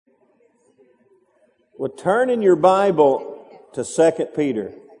Well, turn in your Bible to 2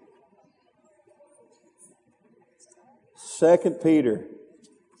 Peter. 2 Peter.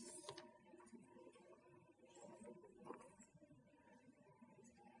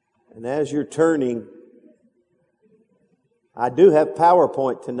 And as you're turning, I do have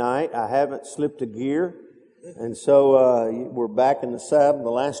PowerPoint tonight. I haven't slipped a gear. And so we're back in the saddle. The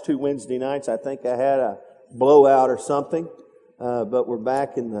last two Wednesday nights, I think I had a blowout or something. But we're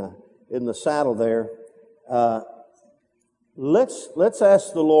back in the saddle there. Let's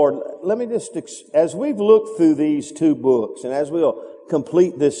ask the Lord. Let me just, as we've looked through these two books, and as we'll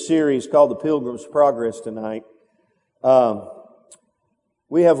complete this series called The Pilgrim's Progress tonight,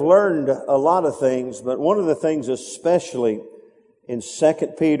 we have learned a lot of things, but one of the things especially in 2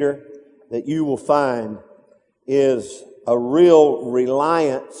 Peter that you will find is a real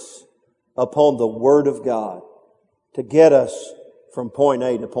reliance upon the Word of God to get us from point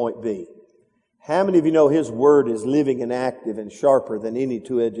A to point B. How many of you know His Word is living and active and sharper than any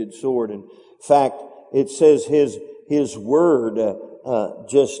two-edged sword? In fact, it says His Word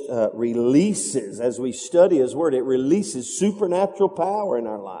releases, as we study His Word, it releases supernatural power in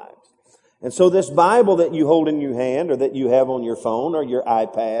our lives. And so this Bible that you hold in your hand or that you have on your phone or your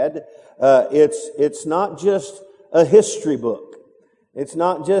iPad, it's not just a history book. It's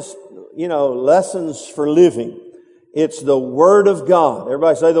not just, lessons for living. It's the Word of God.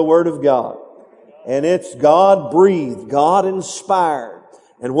 Everybody say the Word of God. And it's God-breathed, God-inspired.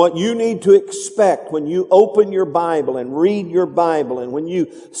 And what you need to expect when you open your Bible and read your Bible and when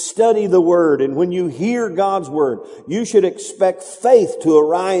you study the Word and when you hear God's Word, you should expect faith to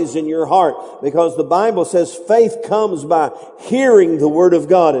arise in your heart, because the Bible says faith comes by hearing the Word of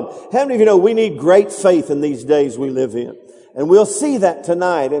God. And how many of you know we need great faith in these days we live in? And we'll see that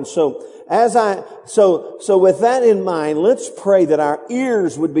tonight. And so with that in mind, let's pray that our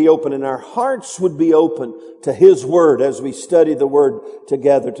ears would be open and our hearts would be open to His Word as we study the Word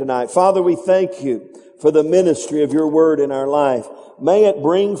together tonight. Father, we thank You for the ministry of Your Word in our life. May it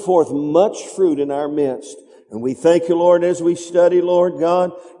bring forth much fruit in our midst. And we thank You, Lord, as we study, Lord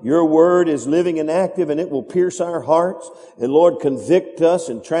God, Your Word is living and active, and it will pierce our hearts. And Lord, convict us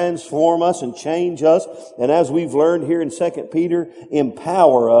and transform us and change us. And as we've learned here in 2 Peter,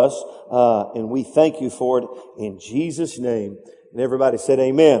 empower us. And we thank You for it in Jesus' name. And everybody said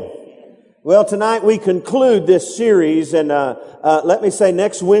amen. Well, tonight we conclude this series, and let me say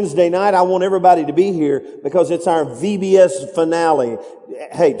next Wednesday night I want everybody to be here because it's our VBS finale.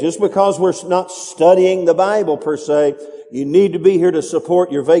 Hey, just because we're not studying the Bible per se, you need to be here to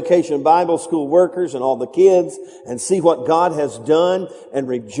support your Vacation Bible School workers and all the kids and see what God has done and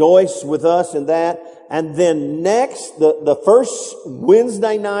rejoice with us in that. And then next, the first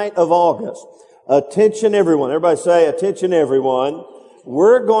Wednesday night of August, attention everyone. Everybody say attention everyone.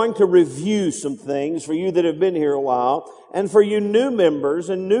 We're going to review some things for you that have been here a while. And for you new members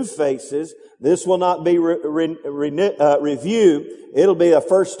and new faces, this will not be review. It'll be a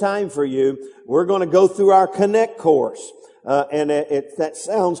first time for you. We're going to go through our Connect course. That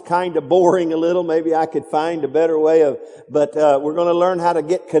sounds kind of boring a little. Maybe I could find a better way but we're going to learn how to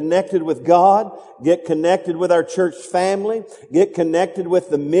get connected with God, get connected with our church family, get connected with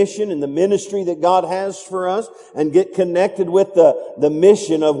the mission and the ministry that God has for us, and get connected with the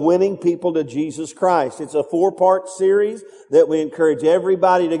mission of winning people to Jesus Christ. It's a 4-part series that we encourage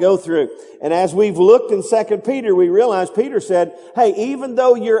everybody to go through. And as we've looked in 2 Peter, we realize Peter said, hey, even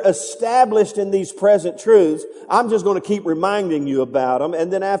though you're established in these present truths, I'm just going to keep reminding you about them.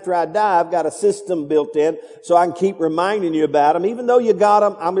 And then after I die, I've got a system built in so I can keep reminding you about them. Even though you got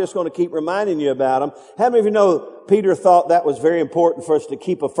them, I'm just going to keep reminding you about them. How many of you know Peter thought that was very important for us to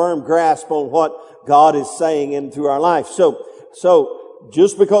keep a firm grasp on what God is saying in through our life? So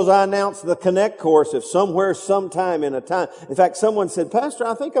just because I announced the Connect course, if somewhere, sometime in a time, in fact, someone said, Pastor,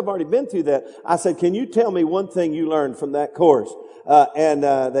 I think I've already been through that. I said, can you tell me one thing you learned from that course? And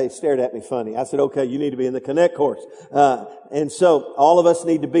they stared at me funny. I said, okay, you need to be in the Connect course. And so all of us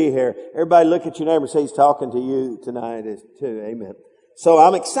need to be here. Everybody look at your neighbor and say, he's talking to you tonight too. Amen. So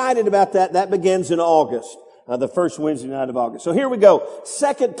I'm excited about that. That begins in August. The first Wednesday night of August. So here we go.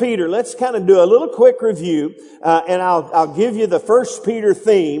 2 Peter. Let's kind of do a little quick review. And I'll give you the 1 Peter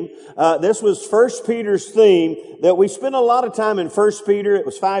theme. This was 1 Peter's theme that we spent a lot of time in 1 Peter. It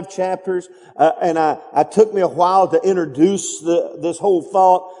was 5 chapters. And it took me a while to introduce this whole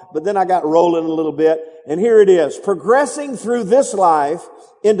thought, but then I got rolling a little bit. And here it is. Progressing through this life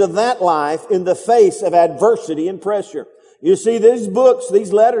into that life in the face of adversity and pressure. You see, these books,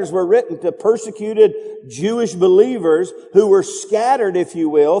 these letters were written to persecuted Jewish believers who were scattered, if you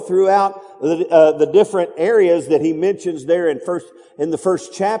will, throughout the different areas that he mentions there in the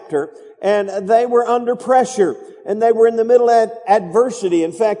first chapter. And they were under pressure, and they were in the middle of adversity.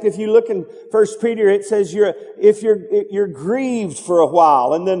 In fact, if you look in 1 Peter, it says you're grieved for a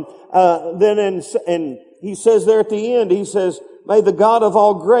while, and then he says there at the end, he says, "May the God of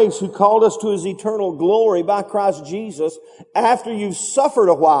all grace, who called us to His eternal glory by Christ Jesus, after you've suffered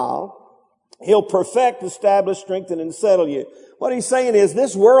a while, He'll perfect, establish, strengthen, and settle you." What he's saying is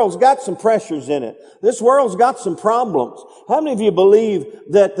this world's got some pressures in it. This world's got some problems. How many of you believe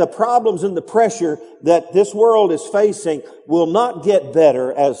that the problems and the pressure that this world is facing will not get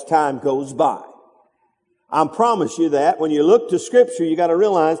better as time goes by? I promise you that. When you look to Scripture, you got to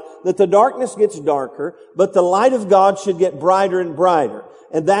realize that the darkness gets darker, but the light of God should get brighter and brighter.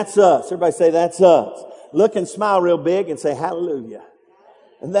 And that's us. Everybody say, that's us. Look and smile real big and say, hallelujah.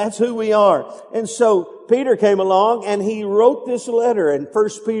 And that's who we are. And so Peter came along and he wrote this letter in 1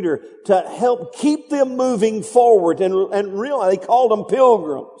 Peter to help keep them moving forward. And realize, he called them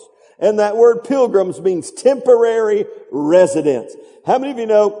pilgrims. And that word pilgrims means temporary residents. How many of you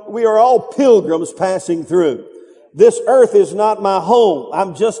know we are all pilgrims passing through? This earth is not my home.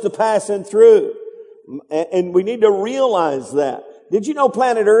 I'm just a passing through. And we need to realize that. Did you know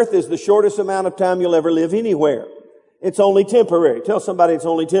planet Earth is the shortest amount of time you'll ever live anywhere? It's only temporary. Tell somebody it's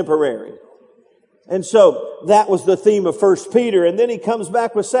only temporary. And so that was the theme of 1 Peter. And then he comes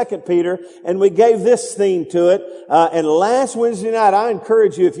back with 2 Peter, and we gave this theme to it. And last Wednesday night, I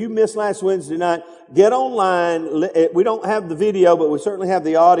encourage you, if you missed last Wednesday night, get online. We don't have the video, but we certainly have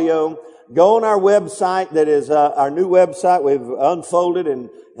the audio. Go on our website. That is our new website. We've unfolded, and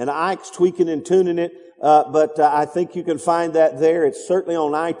Ike's tweaking and tuning it. But I think you can find that there. It's certainly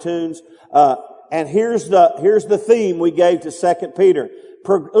on iTunes. And here's the theme we gave to 2 Peter.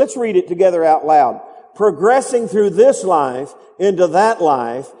 Let's read it together out loud. Progressing through this life into that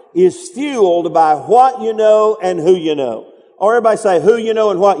life is fueled by what you know and who you know. Or everybody say, who you know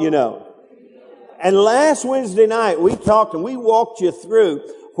and what you know. And last Wednesday night we talked and we walked you through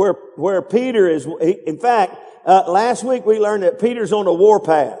where Peter is. In fact, last week we learned that Peter's on a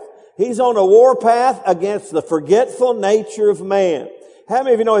warpath. He's on a warpath against the forgetful nature of man. How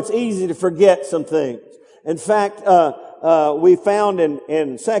many of you know it's easy to forget some things? In fact, we found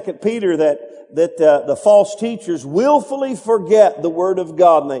in 2 Peter that the false teachers willfully forget the Word of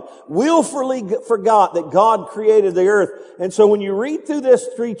God. And they willfully forgot that God created the earth. And so when you read through this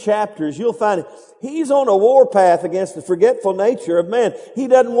 3 chapters, you'll find he's on a warpath against the forgetful nature of man. He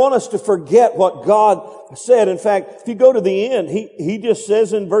doesn't want us to forget what God said. In fact, if you go to the end, he just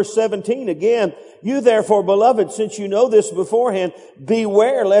says in verse 17 again, "You therefore, beloved, since you know this beforehand,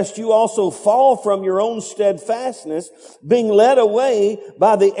 beware lest you also fall from your own steadfastness, being led away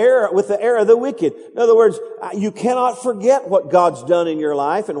by the error of the wicked." In other words, you cannot forget what God's done in your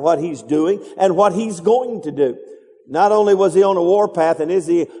life and what He's doing and what He's going to do. Not only was he on a warpath,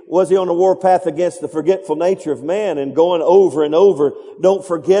 was he on a warpath against the forgetful nature of man and going over and over, don't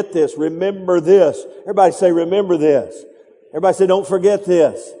forget this, remember this. Everybody say, remember this. Everybody say, don't forget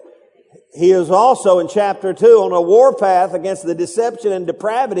this. He is also in chapter 2 on a warpath against the deception and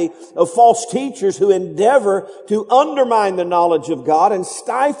depravity of false teachers who endeavor to undermine the knowledge of God and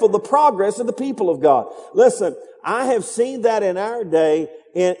stifle the progress of the people of God. Listen, I have seen that in our day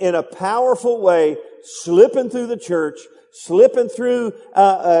in a powerful way, slipping through the church, slipping through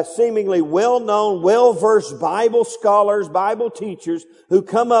seemingly well-known, well-versed Bible scholars, Bible teachers who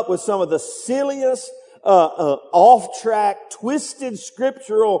come up with some of the silliest, off-track, twisted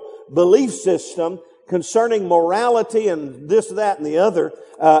scriptural belief system concerning morality and this, that, and the other,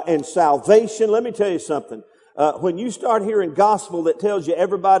 and salvation. Let me tell you something. When you start hearing gospel that tells you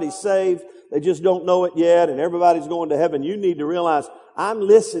everybody's saved, they just don't know it yet, and everybody's going to heaven, you need to realize I'm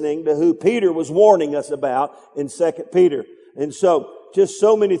listening to who Peter was warning us about in 2 Peter. And so, just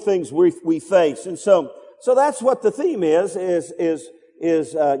so many things we face. And so that's what the theme is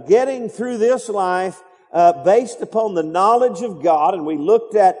getting through this life based upon the knowledge of God. And we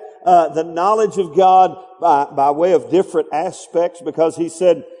looked at the knowledge of God by way of different aspects, because he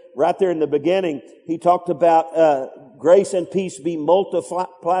said right there in the beginning, he talked about grace and peace be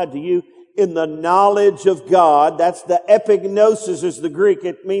multiplied to you in the knowledge of God. That's the epignosis is the Greek.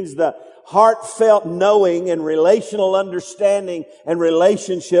 It means the heartfelt knowing and relational understanding and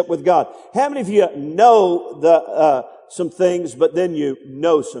relationship with God. How many of you know some things, but then you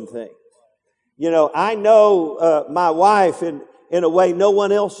know some things? You know, I know my wife in a way no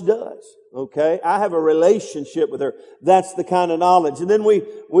one else does. Okay? I have a relationship with her. That's the kind of knowledge. And then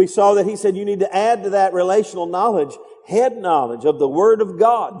we saw that he said you need to add to that relational knowledge head knowledge of the Word of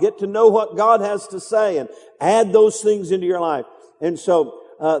God. Get to know what God has to say and add those things into your life. And so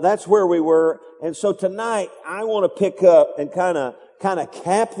that's where we were. And so tonight I want to pick up and kind of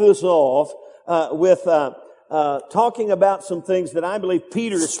cap this off with talking about some things that I believe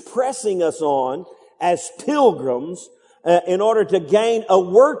Peter is pressing us on as pilgrims in order to gain a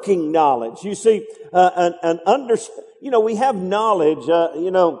working knowledge. You see, we have knowledge.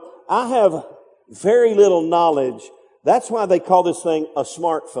 I have very little knowledge. That's why they call this thing a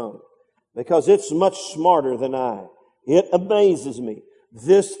smartphone, because it's much smarter than I. It amazes me.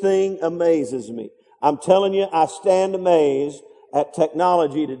 This thing amazes me. I'm telling you, I stand amazed at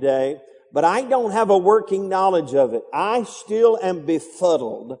technology today, but I don't have a working knowledge of it. I still am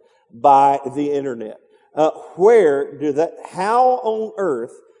befuddled by the internet. How on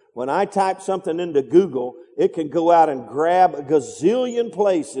earth, when I type something into Google, it can go out and grab a gazillion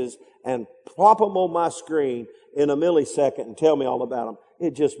places and plop them on my screen in a millisecond and tell me all about them.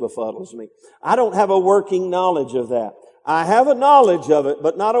 It just befuddles me. I don't have a working knowledge of that. I have a knowledge of it,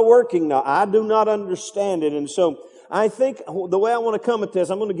 but not a working knowledge. I do not understand it. And so I think the way I want to come at this,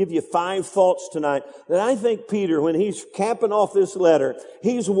 I'm going to give you 5 thoughts tonight that I think Peter, when he's capping off this letter,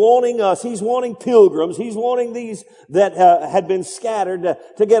 he's wanting pilgrims, he's wanting these that had been scattered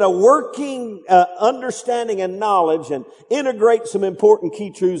to get a working understanding and knowledge and integrate some important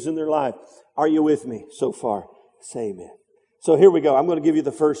key truths in their life. Are you with me so far? Say amen. So here we go. I'm going to give you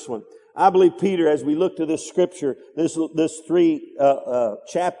the first one. I believe Peter, as we look to this scripture, this 3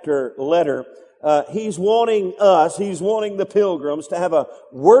 chapter letter, he's wanting the pilgrims to have a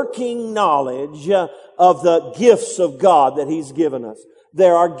working knowledge of the gifts of God that he's given us.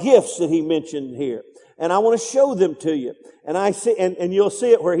 There are gifts that he mentioned here. And I want to show them to you. And I see, and you'll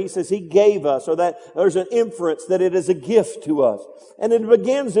see it where he says he gave us, or that there's an inference that it is a gift to us. And it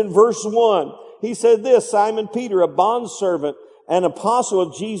begins in verse 1. He said this, Simon Peter, a bondservant and apostle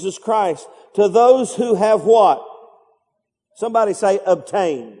of Jesus Christ, to those who have what? Somebody say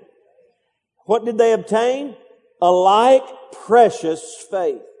obtained. What did they obtain? A like precious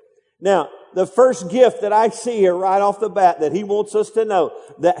faith. Now, the first gift that I see here right off the bat that he wants us to know,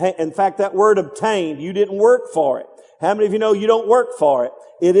 that in fact that word obtained, you didn't work for it. How many of you know you don't work for it?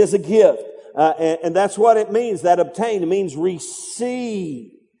 It is a gift. And that's what it means. That obtained means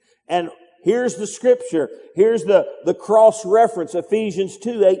receive. And here's the scripture. Here's the cross reference, Ephesians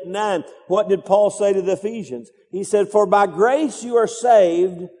 2, 8, 9. What did Paul say to the Ephesians? He said, for by grace you are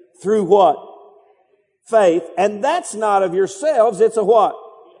saved through what? Faith. And that's not of yourselves. It's a what?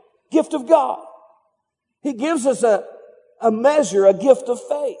 Gift of God. He gives us a measure, a gift of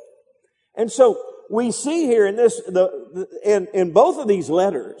faith. And so we see here in this, in both of these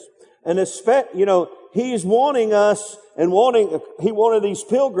letters, and he's wanting us he wanted these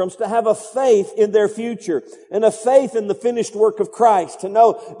pilgrims to have a faith in their future and a faith in the finished work of Christ, to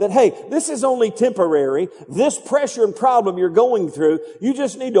know that, hey, this is only temporary. This pressure and problem you're going through, you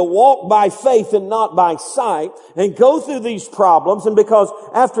just need to walk by faith and not by sight and go through these problems. And because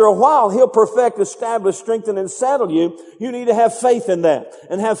after a while, he'll perfect, establish, strengthen, and settle you, you need to have faith in that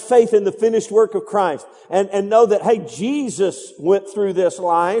and have faith in the finished work of Christ and know that, hey, Jesus went through this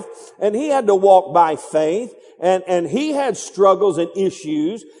life and he had to walk by faith. And he had struggles and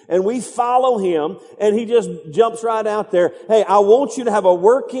issues, and we follow him, and he just jumps right out there. Hey, I want you to have a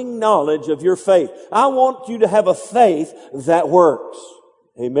working knowledge of your faith. I want you to have a faith that works.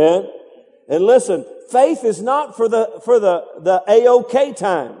 Amen? And listen, faith is not for the A-OK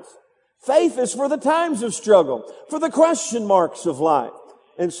times. Faith is for the times of struggle, for the question marks of life.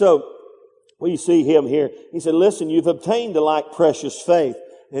 And so, we see him here. He said, listen, you've obtained a like precious faith.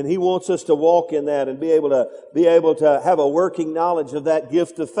 And he wants us to walk in that and be able to have a working knowledge of that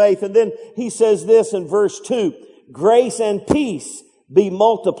gift of faith. And then he says this in verse 2, grace and peace be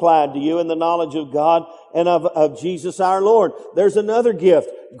multiplied to you in the knowledge of God and of Jesus our Lord. There's another gift,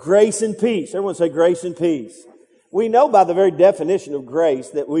 grace and peace. Everyone say grace and peace. We know by the very definition of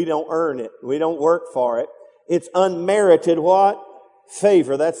grace that we don't earn it. We don't work for it. It's unmerited what?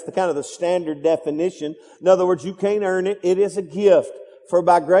 Favor. That's the kind of the standard definition. In other words, you can't earn it. It is a gift. For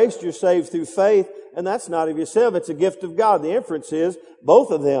by grace you're saved through faith, and that's not of yourself. It's a gift of God. The inference is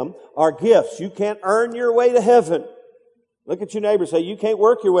both of them are gifts. You can't earn your way to heaven. Look at your neighbor and say, you can't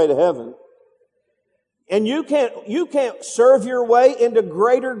work your way to heaven. And you can't serve your way into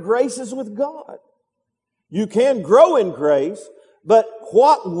greater graces with God. You can grow in grace, but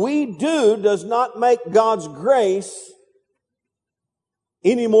what we do does not make God's grace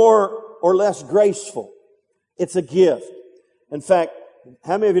any more or less graceful. It's a gift. In fact,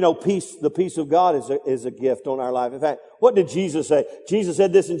 how many of you know the peace of God is a gift on our life? In fact, what did Jesus say? Jesus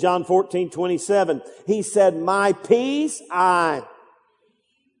said this in John 14:27. He said, my peace I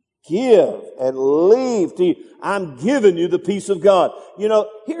give and leave to you. I'm giving you the peace of God. You know,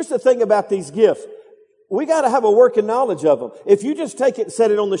 here's the thing about these gifts. We got to have a working knowledge of them. If you just take it and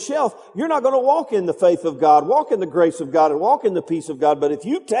set it on the shelf, you're not going to walk in the faith of God, walk in the grace of God, and walk in the peace of God. But if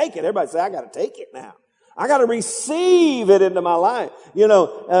you take it, everybody say, I got to take it now. I got to receive it into my life. You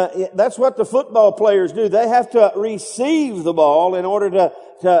know, that's what the football players do. They have to receive the ball in order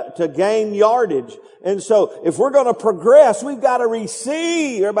to gain yardage. And so if we're going to progress, we've got to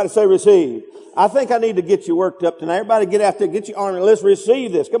receive. Everybody say receive. I think I need to get you worked up tonight. Everybody get out there, get your arm, and let's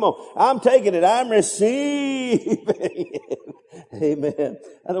receive this. Come on. I'm taking it. I'm receiving it. Amen.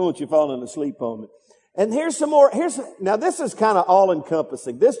 I don't want you falling asleep on me. And here's some more. Now this is kind of all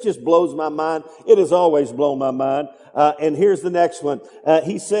encompassing. This just blows my mind. It has always blown my mind. And here's the next one.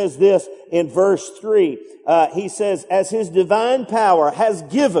 He says this in verse 3. He says, as his divine power has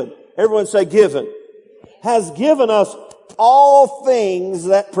given, everyone say given, has given us all things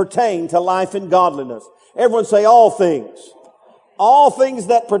that pertain to life and godliness. Everyone say all things. All things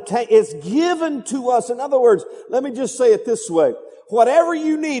that pertain, it's given to us. In other words, let me just say it this way. Whatever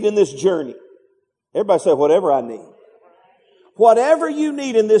you need in this journey, everybody say, whatever I need. Whatever you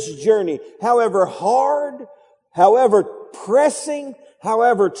need in this journey, however hard, however pressing,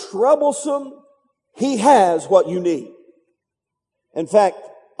 however troublesome, He has what you need. In fact,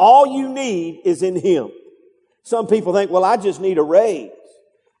 all you need is in Him. Some people think, well, I just need a raise.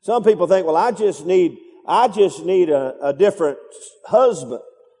 Some people think, well, I just need a different husband.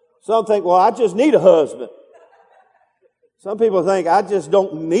 Some think, well, I just need a husband. Some people think, I just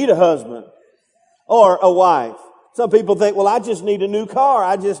don't need a husband or a wife. Some people think, well, I just need a new car.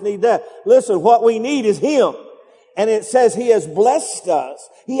 I just need that. Listen, what we need is Him. And it says He has blessed us.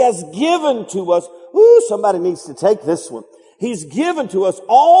 He has given to us. Ooh, somebody needs to take this one. He's given to us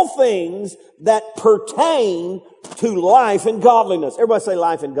all things that pertain to life and godliness. Everybody say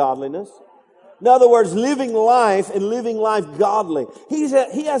life and godliness. In other words, living life and living life godly. He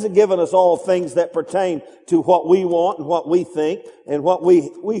hasn't given us all things that pertain to what we want and what we think and what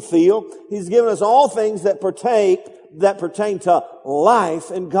we feel. He's given us all things that pertain to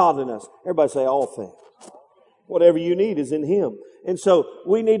life and godliness. Everybody say all things. Whatever you need is in Him. And so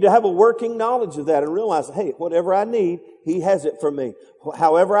we need to have a working knowledge of that and realize, hey, whatever I need, He has it for me.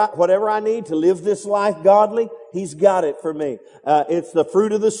 Whatever I need to live this life godly, He's got it for me. It's the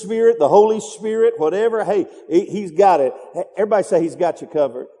fruit of the Spirit, the Holy Spirit, whatever. Hey, He's got it. Everybody say He's got you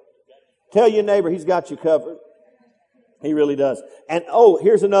covered. Tell your neighbor He's got you covered. He really does. And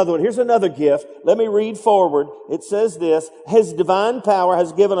here's another one. Here's another gift. Let me read forward. It says this, His divine power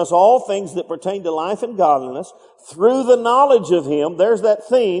has given us all things that pertain to life and godliness through the knowledge of Him. There's that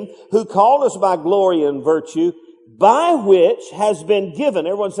theme, who called us by glory and virtue, by which has been given.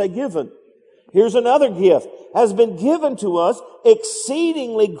 Everyone say given. Here's another gift. Has been given to us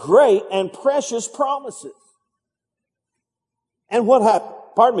exceedingly great and precious promises. And what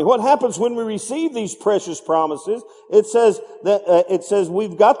happens when we receive these precious promises? It says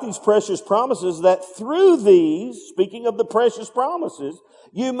we've got these precious promises that through these, speaking of the precious promises,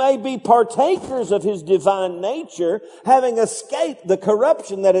 you may be partakers of His divine nature, having escaped the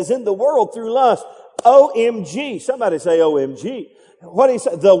corruption that is in the world through lust. OMG. Somebody say OMG. What he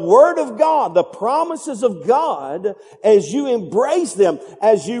said, the Word of God, the promises of God, as you embrace them,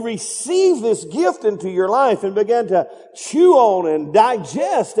 as you receive this gift into your life and begin to chew on and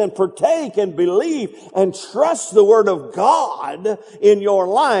digest and partake and believe and trust the Word of God in your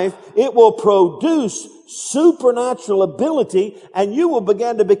life, it will produce supernatural ability, and you will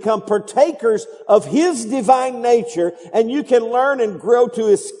begin to become partakers of His divine nature, and you can learn and grow to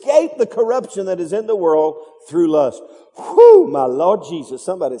escape the corruption that is in the world through lust. Whew, my Lord Jesus.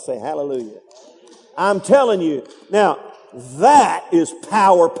 Somebody say hallelujah. I'm telling you. Now, that is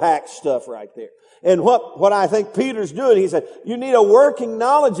power-packed stuff right there. And what I think Peter's doing, he said, you need a working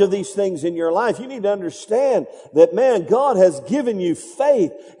knowledge of these things in your life. You need to understand that, man, God has given you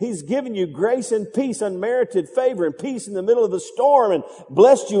faith. He's given you grace and peace, unmerited favor and peace in the middle of the storm, and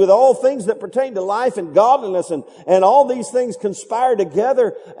blessed you with all things that pertain to life and godliness. And all these things conspire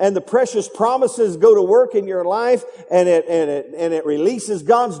together, and the precious promises go to work in your life, and it releases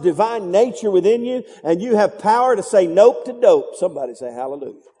God's divine nature within you, and you have power to say nope to dope. Somebody say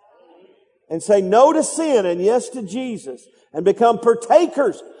hallelujah. And say no to sin and yes to Jesus. And become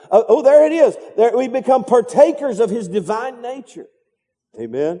partakers. There it is. We become partakers of His divine nature.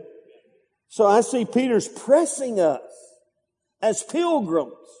 Amen. So I see Peter's pressing us as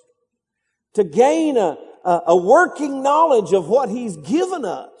pilgrims to gain a a working knowledge of what He's given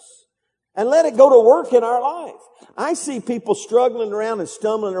us and let it go to work in our life. I see people struggling around and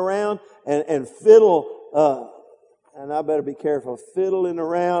stumbling around and fiddle, and I better be careful, fiddling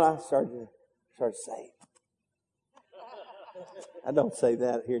around. I started to say it. I don't say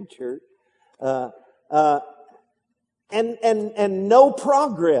that here in church. And no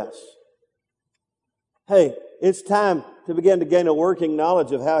progress. Hey, it's time to begin to gain a working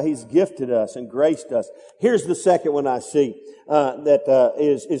knowledge of how He's gifted us and graced us. Here's the second one I see that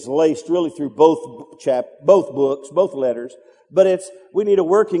is laced really through both books, both letters. But we need a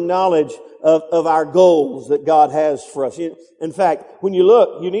working knowledge of our goals that God has for us. In fact, when you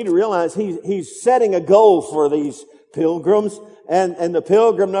look, you need to realize He's setting a goal for these pilgrims. And the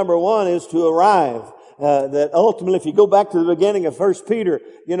pilgrim number one is to arrive. That ultimately, if you go back to the beginning of 1 Peter,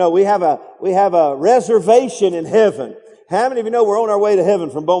 we have a reservation in heaven. How many of you know we're on our way to heaven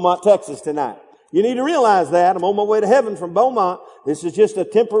from Beaumont, Texas tonight? You need to realize that. I'm on my way to heaven from Beaumont. This is just a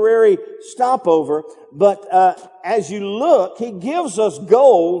temporary stopover. But as you look, He gives us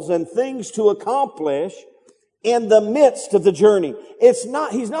goals and things to accomplish in the midst of the journey. He's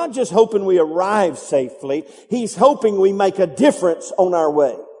not just hoping we arrive safely. He's hoping we make a difference on our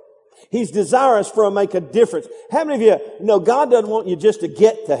way. He's desirous for to make a difference. How many of you know God doesn't want you just to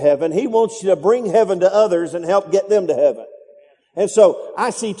get to heaven? He wants you to bring heaven to others and help get them to heaven. And so I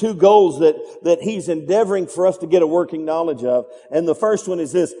see two goals that He's endeavoring for us to get a working knowledge of. And the first one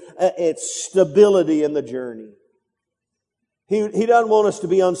is this. It's stability in the journey. He doesn't want us to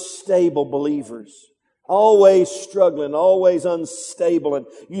be unstable believers. Always struggling, always unstable. And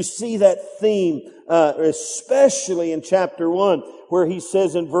you see that theme, especially in chapter 1, where he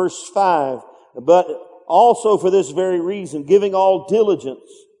says in verse 5, but also for this very reason, giving all diligence.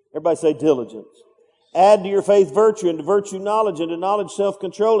 Everybody say diligence. Add to your faith virtue, and to virtue knowledge, and to knowledge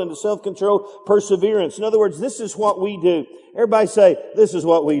self-control, and to self-control perseverance. In other words, this is what we do. Everybody say, this is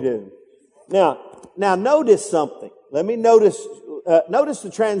what we do. Now notice something. Notice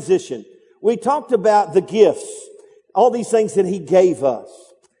the transition. We talked about the gifts, all these things that He gave us.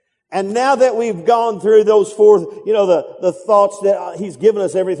 And now that we've gone through those four, the thoughts that He's given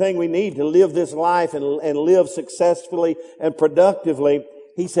us everything we need to live this life and live successfully and productively,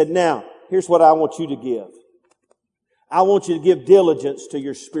 He said, now, here's what I want you to give. I want you to give diligence to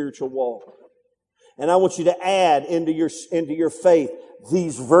your spiritual walk. And I want you to add into your faith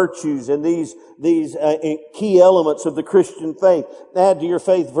these virtues and these key elements of the Christian faith. Add to your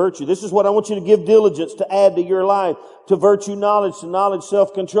faith virtue. This is what I want you to give diligence to add to your life. To virtue knowledge, to knowledge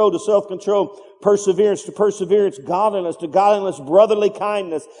self-control, to self-control perseverance, to perseverance godliness, to godliness brotherly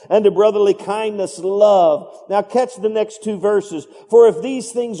kindness, and to brotherly kindness love. Now catch the next two verses. For if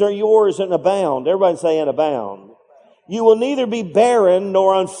these things are yours and abound, everybody say and abound, you will neither be barren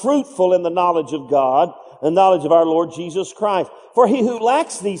nor unfruitful in the knowledge of God and knowledge of our Lord Jesus Christ. For he who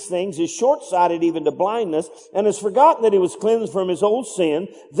lacks these things is short-sighted even to blindness, and has forgotten that he was cleansed from his old sin.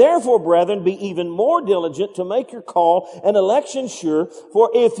 Therefore, brethren, be even more diligent to make your call and election sure.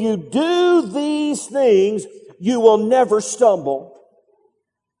 For if you do these things, you will never stumble.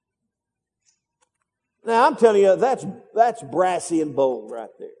 Now, I'm telling you, that's brassy and bold right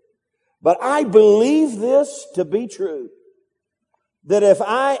there. But I believe this to be true. That if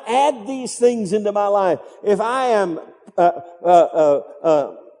I add these things into my life, if I am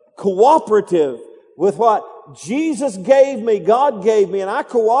cooperative with what Jesus gave me, God gave me, and I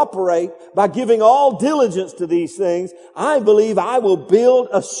cooperate by giving all diligence to these things, I believe I will build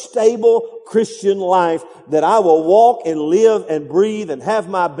a stable Christian life that I will walk and live and breathe and have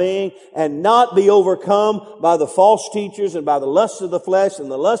my being and not be overcome by the false teachers and by the lust of the flesh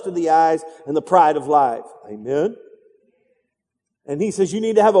and the lust of the eyes and the pride of life. Amen. And he says you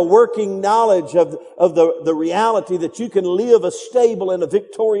need to have a working knowledge of the reality that you can live a stable and a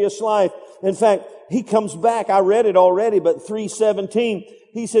victorious life. In fact, he comes back. I read it already, but 3:17,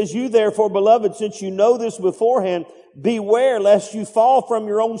 he says, you therefore, beloved, since you know this beforehand, beware lest you fall from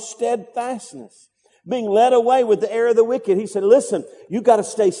your own steadfastness, being led away with the error of the wicked. He said, listen, you got to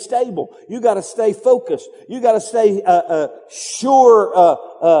stay stable. You got to stay focused. You got to stay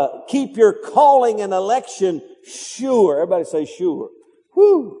sure. Keep your calling and election sure. Everybody say sure.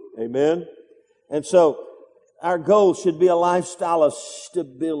 Whew. Amen. And so our goal should be a lifestyle of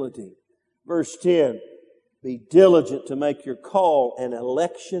stability. Verse 10, be diligent to make your call and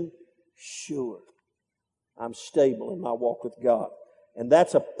election sure. I'm stable in my walk with God. And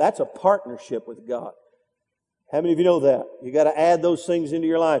that's a partnership with God. How many of you know that? You got to add those things into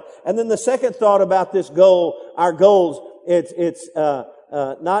your life. And then the second thought about this goal, our goals, it's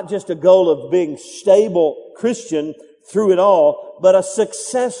not just a goal of being stable Christian through it all, but a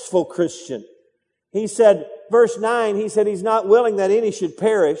successful Christian. He said, verse 9, He said He's not willing that any should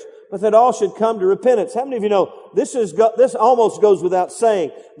perish, but that all should come to repentance. How many of you know this almost goes without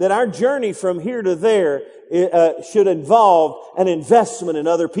saying that our journey from here to there should involve an investment in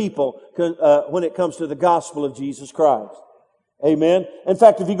other people when it comes to the gospel of Jesus Christ. Amen. In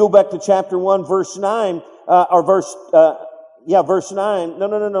fact, if you go back to chapter 1, verse 9, verse 9.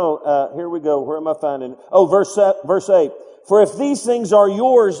 No. Here we go. Where am I finding it? Oh, verse 8. For if these things are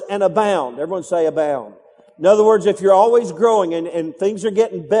yours and abound, everyone say abound. In other words, if you're always growing and things are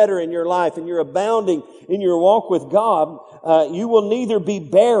getting better in your life and you're abounding in your walk with God, you will neither be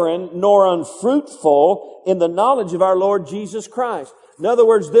barren nor unfruitful in the knowledge of our Lord Jesus Christ. In other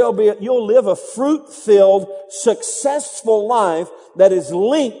words, you'll live a fruit-filled, successful life that is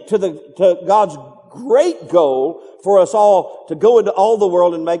linked to God's great goal for us all to go into all the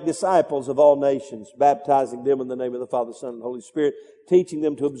world and make disciples of all nations, baptizing them in the name of the Father, Son, and Holy Spirit, teaching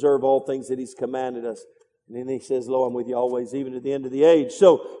them to observe all things that He's commanded us. And then He says, lo, I'm with you always, even to the end of the age.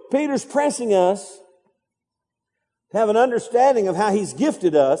 So Peter's pressing us to have an understanding of how He's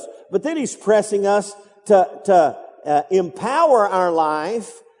gifted us, but then He's pressing us to empower our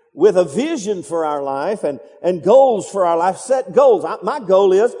life with a vision for our life and goals for our life. Set goals. My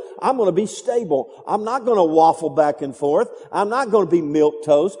goal is I'm going to be stable. I'm not going to waffle back and forth. I'm not going to be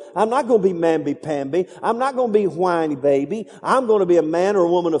milquetoast. I'm not going to be mamby-pamby. I'm not going to be whiny baby. I'm going to be a man or a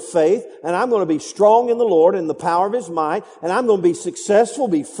woman of faith, and I'm going to be strong in the Lord and the power of His might, and I'm going to be successful,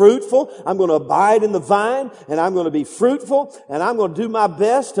 be fruitful. I'm going to abide in the vine, and I'm going to be fruitful, and I'm going to do my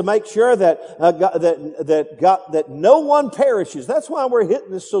best to make sure that no one perishes. That's why we're hitting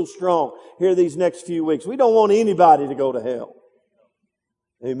this so strong here these next few weeks. We don't want anybody to go to hell.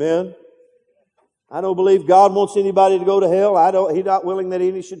 Amen. I don't believe God wants anybody to go to hell. He's not willing that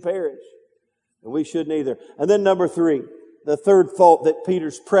any should perish. And we shouldn't either. And then number 3, the third thought that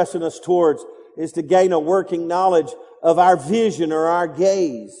Peter's pressing us towards is to gain a working knowledge of our vision or our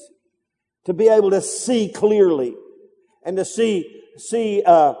gaze. To be able to see clearly and to see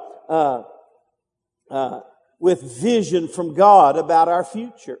with vision from God about our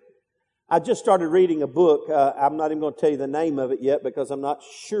future. I just started reading a book. I'm not even going to tell you the name of it yet because I'm not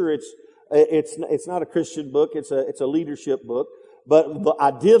sure it's not a Christian book. It's a leadership book. But I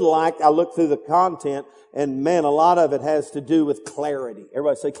looked through the content, and man, a lot of it has to do with clarity.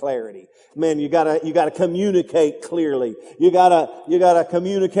 Everybody say clarity. Man, you gotta communicate clearly. You gotta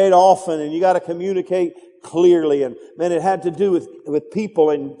communicate often, and you gotta communicate clearly. And man, it had to do with people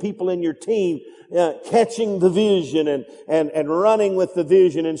and people in your team catching the vision and running with the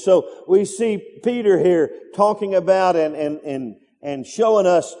vision. And so we see Peter here talking about and showing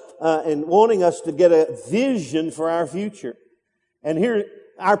us and wanting us to get a vision for our future. And here,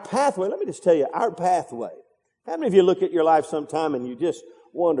 our pathway, let me just tell you, our pathway. How many of you look at your life sometime and you just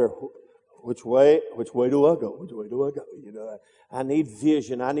wonder, which way do I go? Which way do I go? You know, I need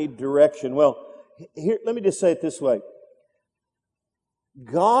vision. I need direction. Well, here, let me just say it this way.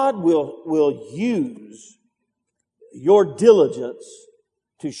 God will use your diligence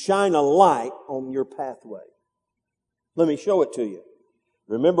to shine a light on your pathway. Let me show it to you.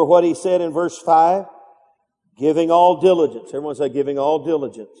 Remember what He said in verse 5? Giving all diligence. Everyone say giving all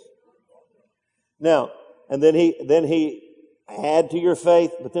diligence. Now, and then he add to your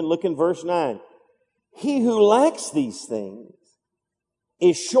faith, but then look in verse 9. He who lacks these things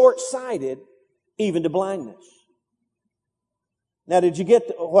is short-sighted even to blindness. Now, did you get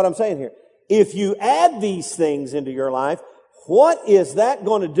what I'm saying here? If you add these things into your life, what is that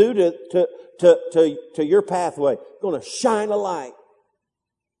going to do to your pathway? It's going to shine a light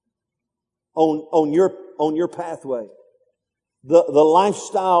on your pathway. The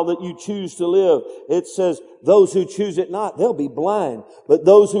lifestyle that you choose to live. It says, those who choose it not, they'll be blind. But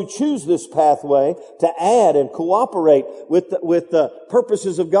those who choose this pathway to add and cooperate with the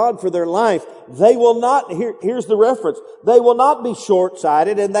purposes of God for their life, they will not, here's the reference, they will not be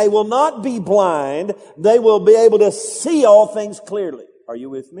short-sighted and they will not be blind. They will be able to see all things clearly. Are you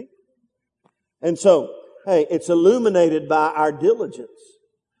with me? And so, hey, it's illuminated by our diligence.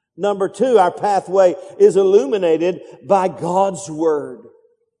 Number 2, our pathway is illuminated by God's Word.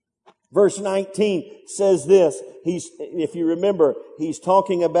 Verse 19 says this. If you remember, he's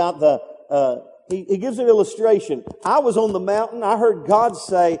talking about he gives an illustration. I was on the mountain. I heard God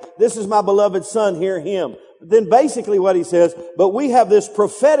say, "This is my beloved Son, hear Him." Then basically what he says, but we have this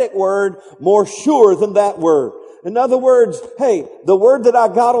prophetic word more sure than that word. In other words, hey, the word that I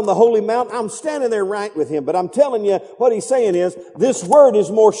got on the holy mountain, I'm standing there right with Him. But I'm telling you, what he's saying is, this word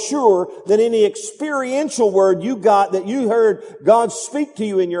is more sure than any experiential word you got that you heard God speak to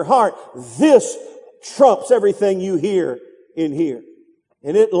you in your heart. This trumps everything you hear in here.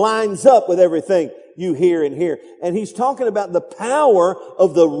 And it lines up with everything you hear and hear. And he's talking about the power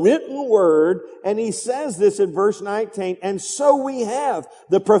of the written word. And he says this in verse 19, and so we have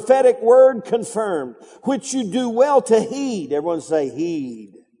the prophetic word confirmed, which you do well to heed. Everyone say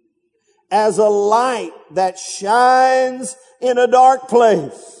heed. As a light that shines in a dark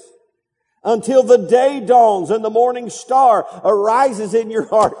place, until the day dawns and the morning star arises in your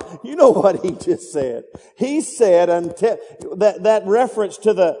heart. You know what he just said? He said until that reference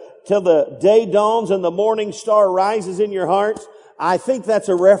to till the day dawns and the morning star rises in your hearts. I think that's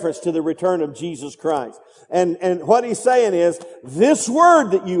a reference to the return of Jesus Christ. And what he's saying is, this word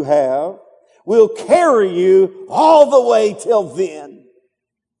that you have will carry you all the way till then.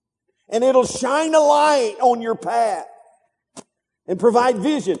 And it'll shine a light on your path and provide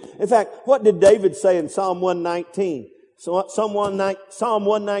vision. In fact, what did David say in Psalm 119? Psalm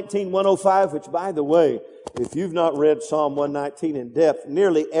 119, 105, which, by the way, if you've not read Psalm 119 in depth,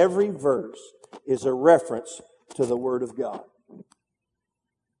 nearly every verse is a reference to the Word of God.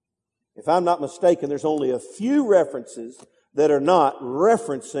 If I'm not mistaken, there's only a few references that are not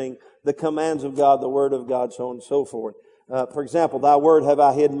referencing the commands of God, the Word of God, so on and so forth. For example, thy word have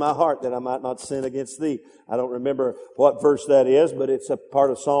I hid in my heart that I might not sin against thee. I don't remember what verse that is, but it's a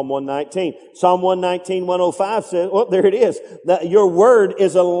part of Psalm 119. Psalm 119, 105 says, oh, there it is. That your word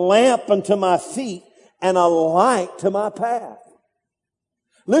is a lamp unto my feet and a light to my path.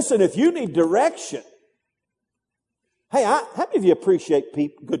 Listen, if you need direction, hey, how many of you appreciate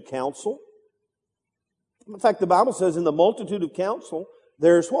good counsel? In fact, the Bible says in the multitude of counsel,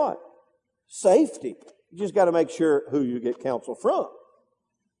 there's what? Safety. You just got to make sure who you get counsel from.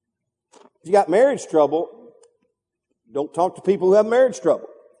 If you got marriage trouble, don't talk to people who have marriage trouble.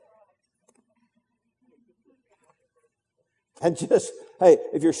 And just, hey,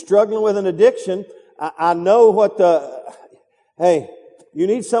 if you're struggling with an addiction, I know what you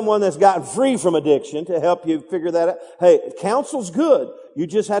need someone that's gotten free from addiction to help you figure that out. Hey, counsel's good. You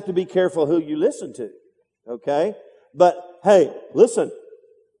just have to be careful who you listen to. Okay? But, hey, listen,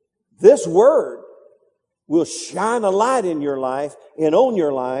 this word will shine a light in your life and on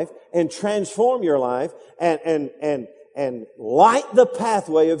your life and transform your life and light the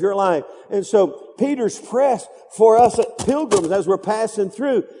pathway of your life. And so Peter's press for us at Pilgrims as we're passing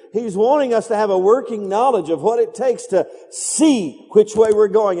through, he's wanting us to have a working knowledge of what it takes to see which way we're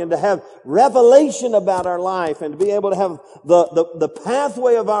going and to have revelation about our life and to be able to have the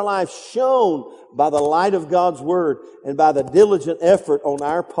pathway of our life shown by the light of God's Word and by the diligent effort on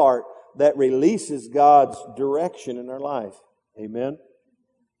our part that releases God's direction in our life. Amen.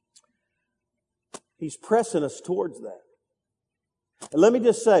 He's pressing us towards that. And let me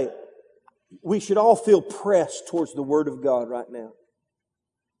just say, we should all feel pressed towards the Word of God right now.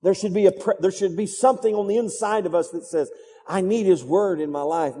 There should be something on the inside of us that says, I need His Word in my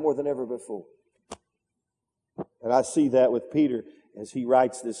life more than ever before. And I see that with Peter as he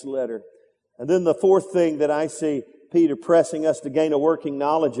writes this letter. And then the fourth thing that I see Peter pressing us to gain a working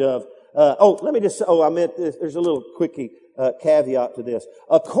knowledge of, there's a little quickie caveat to this.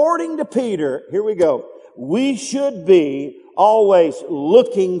 According to Peter, here we go, we should be always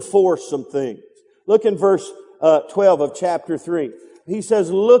looking for some things. Look in verse 12 of chapter 3. He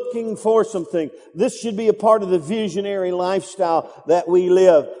says, looking for some things. This should be a part of the visionary lifestyle that we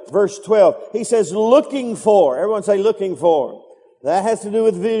live. Verse 12, he says, looking for. Everyone say looking for. That has to do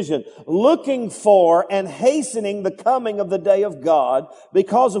with vision. Looking for and hastening the coming of the day of God,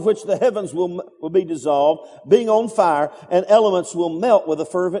 because of which the heavens will be dissolved, being on fire, and elements will melt with a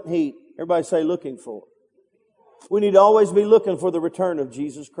fervent heat. Everybody say looking for. We need to always be looking for the return of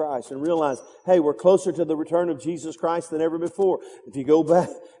Jesus Christ and realize, hey, we're closer to the return of Jesus Christ than ever before. If you go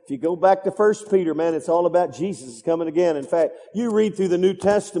back to 1 Peter, man, it's all about Jesus is coming again. In fact, you read through the New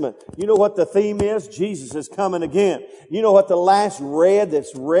Testament, you know what the theme is? Jesus is coming again. You know what the last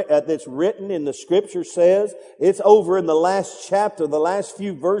that's written in the Scripture says? It's over in the last chapter, the last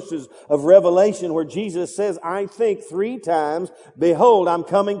few verses of Revelation, where Jesus says, I think 3 times, behold, I'm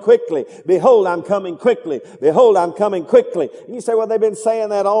coming quickly. Behold, I'm coming quickly. Behold, I'm coming quickly. And you say, well, they've been saying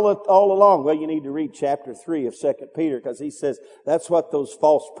that all along. Well, you need to read chapter 3 of 2 Peter, because he says that's what those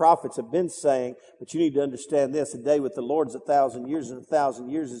false prophets have been saying. But you need to understand this: a day with the Lord's 1,000 years, and 1,000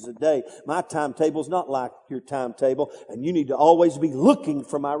 years is a day. My timetable's not like your timetable, and you need to always be looking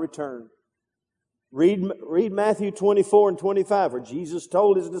for my return. Read Matthew 24 and 25, where Jesus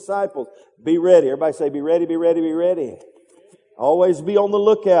told His disciples, be ready. Everybody say, be ready, be ready, be ready. Always be on the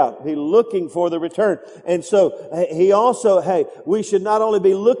lookout. Be looking for the return. And so he also, we should not only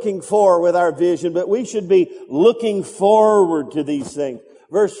be looking for with our vision, but we should be looking forward to these things.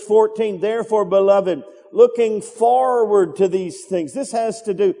 Verse 14, therefore, beloved, looking forward to these things. This has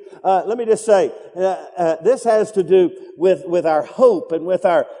to do, let me just say, this has to do with our hope and with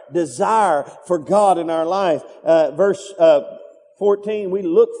our desire for God in our life. Verse 14, we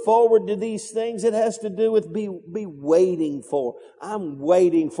look forward to these things. It has to do with be waiting for. I'm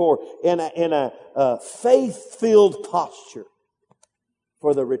waiting for in a faith-filled posture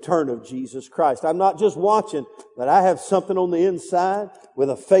for the return of Jesus Christ. I'm not just watching, but I have something on the inside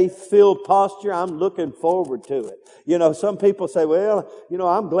with a faith-filled posture. I'm looking forward to it. You know, some people say, well, you know,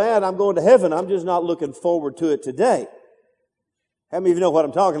 I'm glad I'm going to heaven. I'm just not looking forward to it today. How many of you know what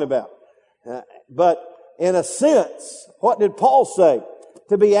I'm talking about? But in a sense, what did Paul say?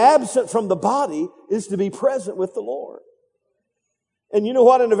 To be absent from the body is to be present with the Lord. And you know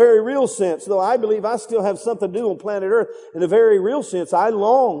what? In a very real sense, though I believe I still have something to do on planet Earth, in a very real sense, I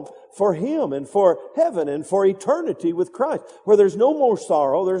long for Him and for heaven and for eternity with Christ, where there's no more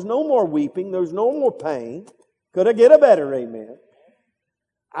sorrow, there's no more weeping, there's no more pain. Could I get a better amen?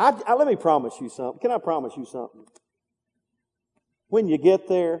 Let me promise you something. Can I promise you something? When you get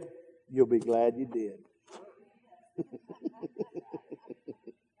there, you'll be glad you did.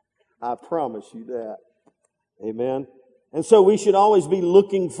 I promise you that. Amen. And so we should always be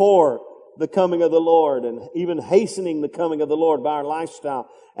looking for the coming of the Lord and even hastening the coming of the Lord by our lifestyle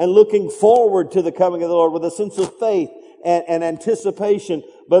and looking forward to the coming of the Lord with a sense of faith and anticipation.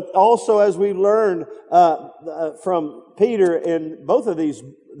 But also, as we learned from Peter in both of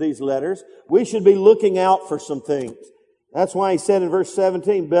these letters, we should be looking out for some things. That's why he said in verse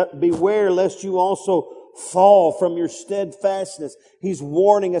 17, "But beware lest you also fall from your steadfastness." He's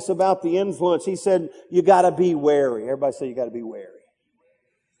warning us about the influence. He said, you got to be wary. Everybody say you got to be wary.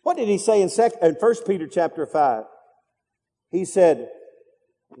 What did he say in 1 Peter chapter 5? He said,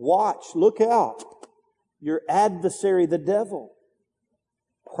 watch, look out. Your adversary, the devil,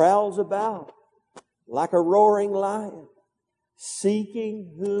 prowls about like a roaring lion,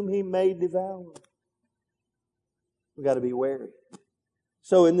 seeking whom he may devour. We've got to be wary.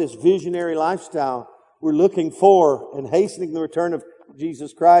 So in this visionary lifestyle, we're looking for and hastening the return of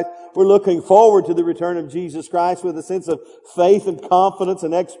Jesus Christ. We're looking forward to the return of Jesus Christ with a sense of faith and confidence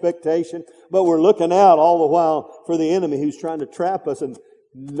and expectation. But we're looking out all the while for the enemy who's trying to trap us and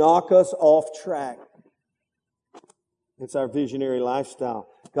knock us off track. It's our visionary lifestyle.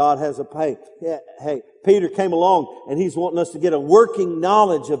 God has a pay. Hey, Peter came along and he's wanting us to get a working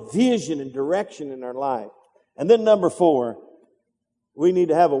knowledge of vision and direction in our life. And then number 4, we need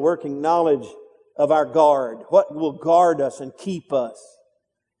to have a working knowledge of our guard. What will guard us and keep us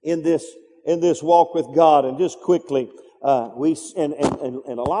in this walk with God? And just quickly, and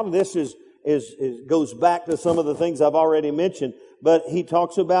a lot of this goes back to some of the things I've already mentioned. But he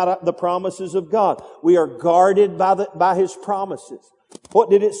talks about the promises of God. We are guarded by His promises. What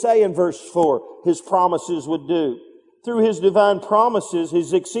did it say in verse 4? His promises would do. Through His divine promises,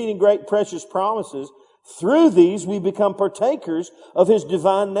 His exceeding great precious promises, through these we become partakers of His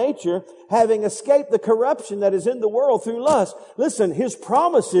divine nature, having escaped the corruption that is in the world through lust. Listen, His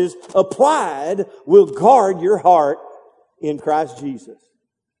promises applied will guard your heart in Christ Jesus.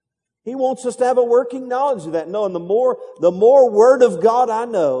 He wants us to have a working knowledge of that. Knowing the more Word of God I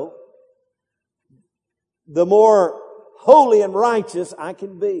know, the more holy and righteous I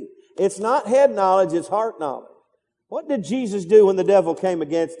can be. It's not head knowledge, it's heart knowledge. What did Jesus do when the devil came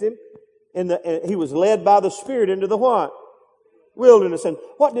against Him? He was led by the Spirit into the what? Wilderness. And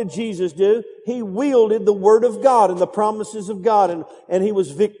what did Jesus do? He wielded the Word of God and the promises of God. And He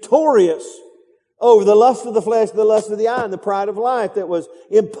was victorious over the lust of the flesh, the lust of the eye, and the pride of life that was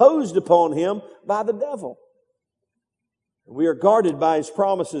imposed upon Him by the devil. We are guarded by His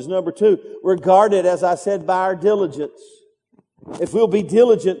promises. Number 2, we're guarded, as I said, by our diligence. If we'll be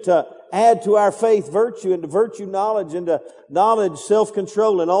diligent to add to our faith virtue, and to virtue knowledge, and to knowledge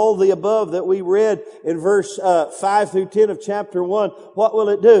self-control, and all the above that we read in verse 5 through 10 of chapter 1, what will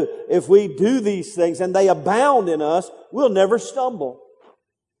it do? If we do these things and they abound in us, we'll never stumble.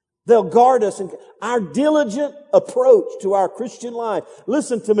 They'll guard us. And our diligent approach to our Christian life.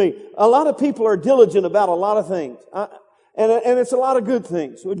 Listen to me. A lot of people are diligent about a lot of things. And it's a lot of good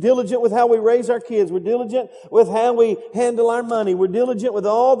things. We're diligent with how we raise our kids. We're diligent with how we handle our money. We're diligent with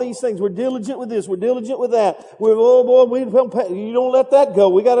all these things. We're diligent with this. We're diligent with that. You don't let that go.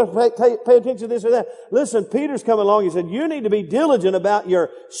 We got to pay attention to this or that. Listen, Peter's come along. He said, you need to be diligent about your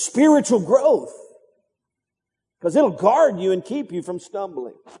spiritual growth, because it'll guard you and keep you from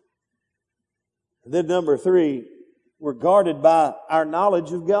stumbling. And then number 3, we're guarded by our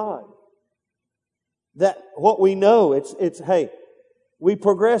knowledge of God. That what we know, hey, we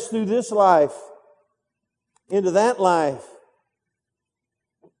progress through this life into that life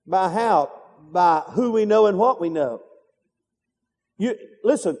by how? by who we know and what we know.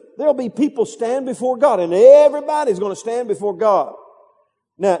 Listen, there'll be people stand before God, and everybody's going to stand before God.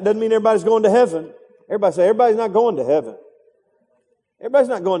 Now, it doesn't mean everybody's going to heaven. Everybody say, everybody's not going to heaven. Everybody's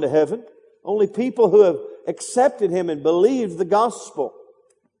not going to heaven. Only people who have accepted Him and believed the gospel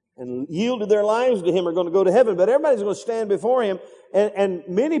and yielded their lives to Him are going to go to heaven. But everybody's going to stand before Him, and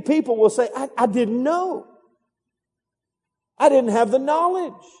many people will say, I didn't know. I didn't have the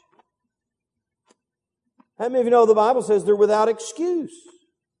knowledge. How many of you know the Bible says they're without excuse?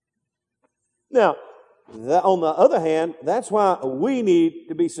 Now, on the other hand, that's why we need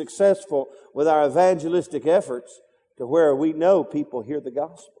to be successful with our evangelistic efforts to where we know people hear the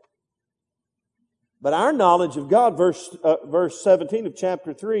gospel. But our knowledge of God, verse 17 of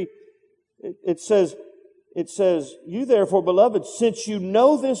chapter 3, it says, you therefore, beloved, since you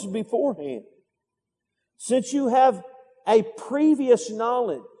know this beforehand, since you have a previous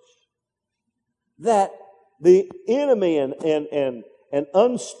knowledge that the enemy and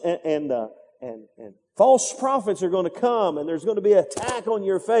false prophets are going to come, and there's going to be an attack on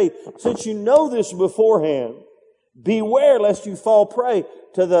your faith. Since you know this beforehand, beware lest you fall prey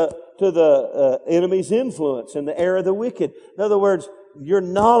to the enemy's influence and the error of the wicked. In other words, your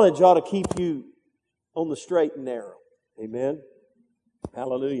knowledge ought to keep you on the straight and narrow. Amen.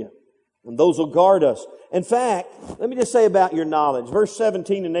 Hallelujah. And those will guard us. In fact, let me just say about your knowledge. Verse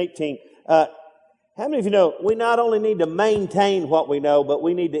 17 and 18. How many of you know we not only need to maintain what we know, but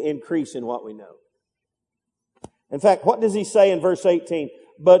we need to increase in what we know? In fact, what does he say in verse 18?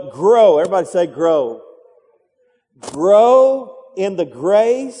 But grow. Everybody say grow. Grow in the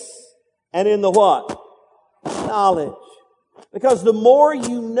grace and in the what? Knowledge. Because the more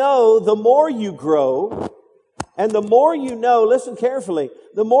you know, the more you grow. And the more you know, listen carefully,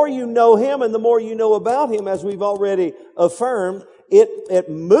 the more you know Him and the more you know about Him, as we've already affirmed, it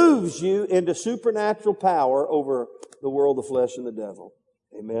moves you into supernatural power over the world, the flesh, and the devil.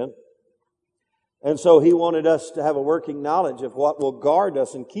 Amen. And so He wanted us to have a working knowledge of what will guard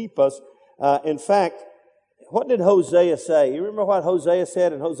us and keep us. In fact, what did Hosea say? You remember what Hosea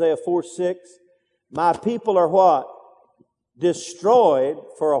said in Hosea 4:6? My people are what? Destroyed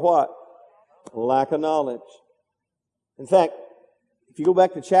for a what? Lack of knowledge. In fact, if you go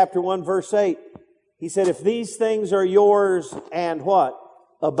back to chapter 1, verse 8, he said, if these things are yours and what?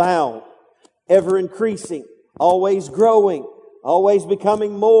 Abound, ever increasing, always growing, always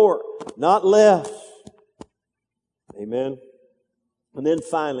becoming more, not less. Amen. And then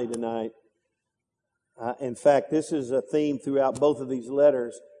finally tonight, in fact, this is a theme throughout both of these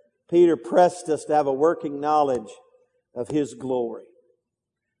letters. Peter pressed us to have a working knowledge of His glory.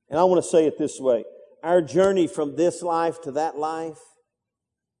 And I want to say it this way. Our journey from this life to that life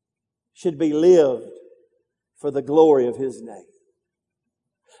should be lived for the glory of His name.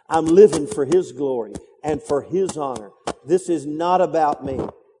 I'm living for His glory and for His honor. This is not about me.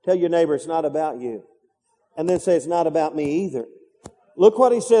 Tell your neighbor it's not about you. And then say it's not about me either. Look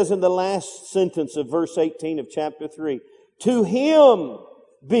what he says in the last sentence of verse 18 of chapter 3. To Him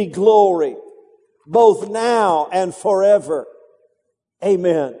be glory, both now and forever.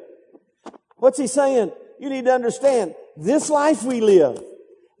 Amen. What's he saying? You need to understand, this life we live,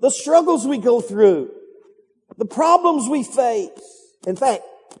 the struggles we go through, the problems we face. In fact,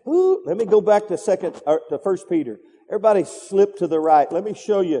 let me go back to 1 Peter. Everybody slip to the right. Let me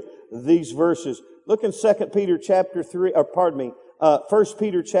show you these verses. Look in 2 Peter chapter 3, 1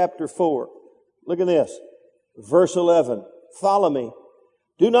 Peter chapter 4. Look at this. Verse 11. Follow me.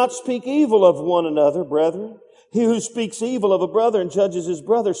 Do not speak evil of one another, brethren. He who speaks evil of a brother and judges his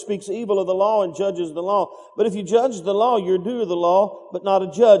brother speaks evil of the law and judges the law. But if you judge the law, you're due to the law, but not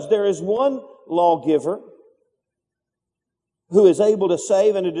a judge. There is one lawgiver who is able to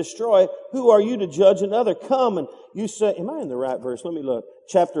save and to destroy. Who are you to judge another? Come and you say, am I in the right verse? Let me look.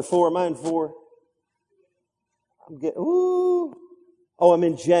 Chapter 4, am I in 4? I'm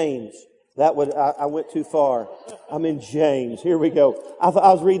in James. I went too far. I'm in James. Here we go. I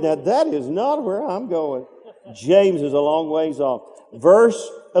was reading that. That is not where I'm going. James is a long ways off. Verse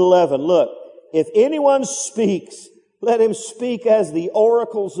 11. Look. If anyone speaks, let him speak as the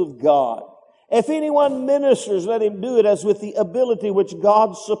oracles of God. If anyone ministers, let him do it as with the ability which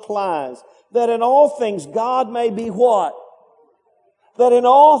God supplies. That in all things God may be what? That in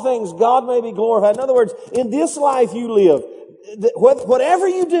all things God may be glorified. In other words, in this life you live, whatever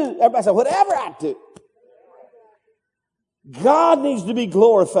you do, everybody say, whatever I do, God needs to be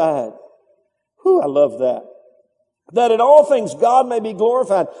glorified. I love that. That in all things God may be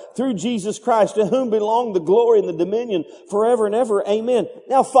glorified through Jesus Christ, to whom belong the glory and the dominion forever and ever. Amen.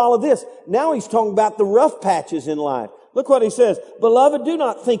 Now follow this. Now he's talking about the rough patches in life. Look what he says. Beloved, do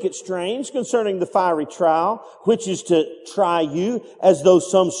not think it strange concerning the fiery trial, which is to try you as though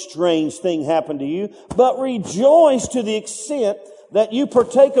some strange thing happened to you, but rejoice to the extent that you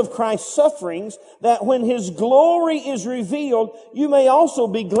partake of Christ's sufferings, that when His glory is revealed, you may also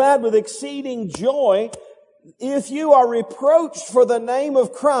be glad with exceeding joy. If you are reproached for the name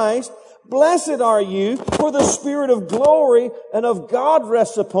of Christ, blessed are you, for the Spirit of glory and of God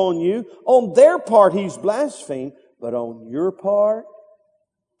rests upon you. On their part He's blasphemed, but on your part,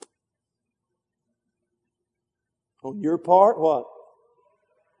 what?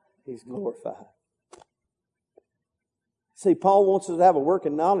 He's glorified. See, Paul wants us to have a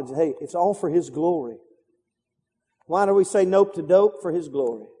working knowledge that, hey, it's all for His glory. Why do we say nope to dope? For His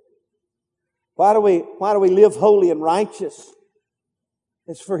glory. Why do we live holy and righteous?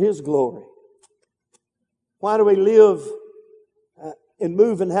 It's for His glory. Why do we live and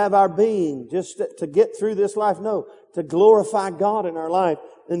move and have our being just to get through this life? No, to glorify God in our life.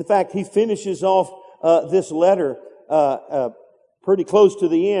 In fact, he finishes off this letter pretty close to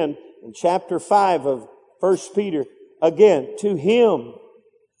the end in chapter 5 of 1 Peter. Again, to Him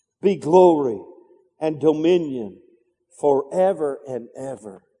be glory and dominion forever and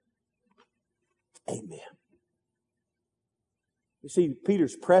ever. Amen. You see,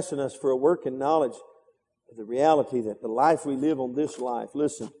 Peter's pressing us for a working knowledge of the reality that the life we live on this life,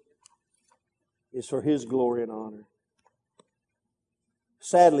 listen, is for His glory and honor.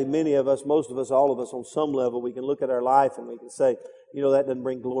 Sadly, many of us, most of us, all of us, on some level, we can look at our life and we can say, you know, that doesn't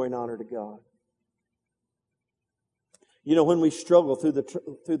bring glory and honor to God. You know, when we struggle through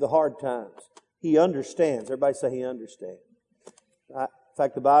the hard times, He understands. Everybody say He understands. In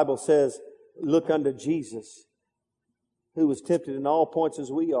fact, the Bible says, look unto Jesus, who was tempted in all points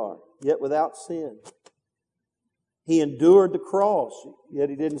as we are, yet without sin. He endured the cross, yet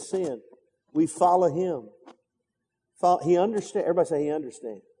He didn't sin. We follow Him. He understands. Everybody say He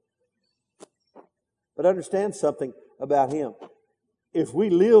understands. But understand something about Him. If we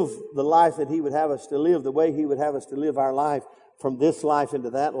live the life that He would have us to live, the way He would have us to live our life, from this life into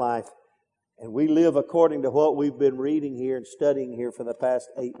that life, and we live according to what we've been reading here and studying here for the past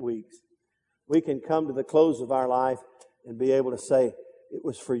 8 weeks, we can come to the close of our life and be able to say, it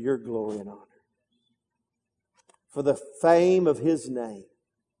was for Your glory and honor. For the fame of His name.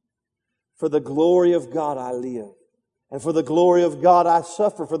 For the glory of God I live. And for the glory of God I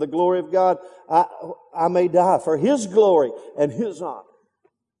suffer. For the glory of God I may die. For His glory and His honor.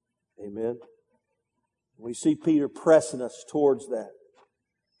 Amen. We see Peter pressing us towards that.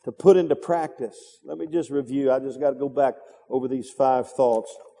 To put into practice. Let me just review. I just got to go back over these 5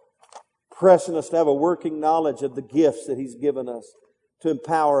 thoughts. Pressing us to have a working knowledge of the gifts that He's given us. To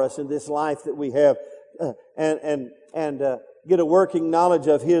empower us in this life that we have. And get a working knowledge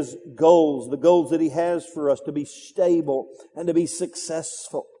of His goals, the goals that He has for us to be stable and to be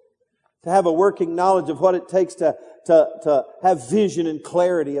successful. To have a working knowledge of what it takes to have vision and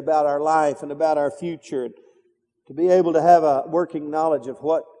clarity about our life and about our future. And to be able to have a working knowledge of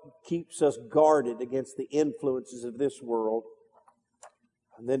what keeps us guarded against the influences of this world.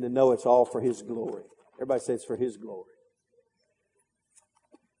 And then to know it's all for His glory. Everybody say it's for His glory.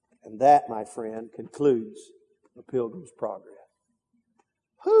 And that, my friend, concludes the Pilgrim's Progress.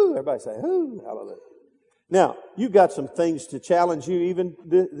 Whoo! Everybody say, whoo! Hallelujah. Now, you've got some things to challenge you. Even,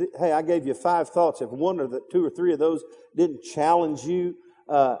 hey, I gave you 5 thoughts. If 1 or 2 or 3 of those didn't challenge you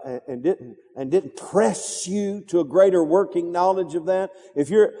and didn't press you to a greater working knowledge of that. If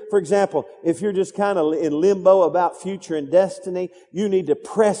you're, for example, if you're just kind of in limbo about future and destiny, you need to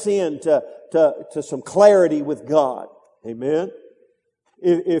press in to some clarity with God. Amen.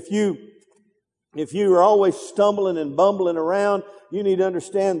 If you are always stumbling and bumbling around, you need to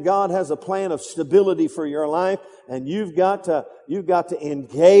understand God has a plan of stability for your life, and you've got to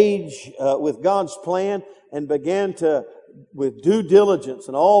engage with God's plan and begin to, with due diligence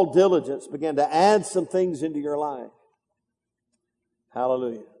and all diligence, begin to add some things into your life.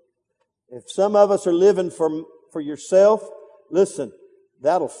 Hallelujah. If some of us are living for yourself, listen,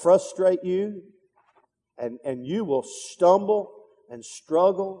 that'll frustrate you, and you will stumble and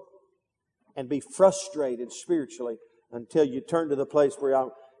struggle and be frustrated spiritually until you turn to the place where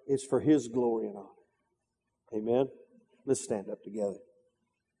it's for His glory and honor. Amen? Let's stand up together.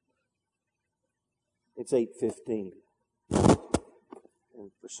 It's 8:15.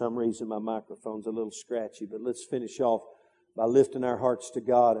 And for some reason my microphone's a little scratchy, but let's finish off by lifting our hearts to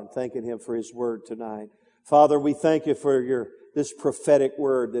God and thanking Him for His Word tonight. Father, we thank You for this prophetic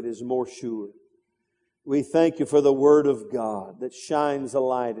word that is more sure. We thank You for the Word of God that shines a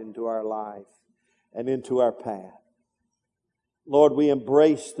light into our life and into our path. Lord, we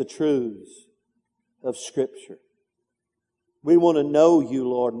embrace the truths of Scripture. We want to know You,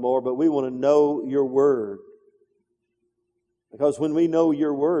 Lord, more, but we want to know Your Word. Because when we know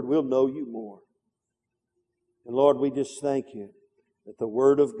Your Word, we'll know You more. And Lord, we just thank You that the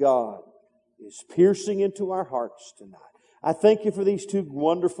Word of God is piercing into our hearts tonight. I thank You for these two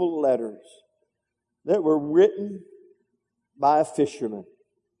wonderful letters that were written by a fisherman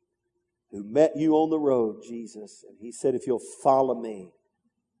who met You on the road, Jesus. And he said, if you'll follow me,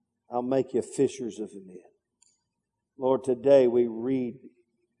 I'll make you fishers of men. Lord, today we read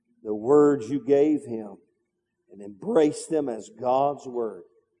the words You gave him and embrace them as God's Word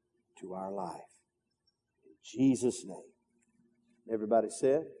to our life. In Jesus' name. Everybody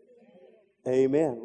said, amen.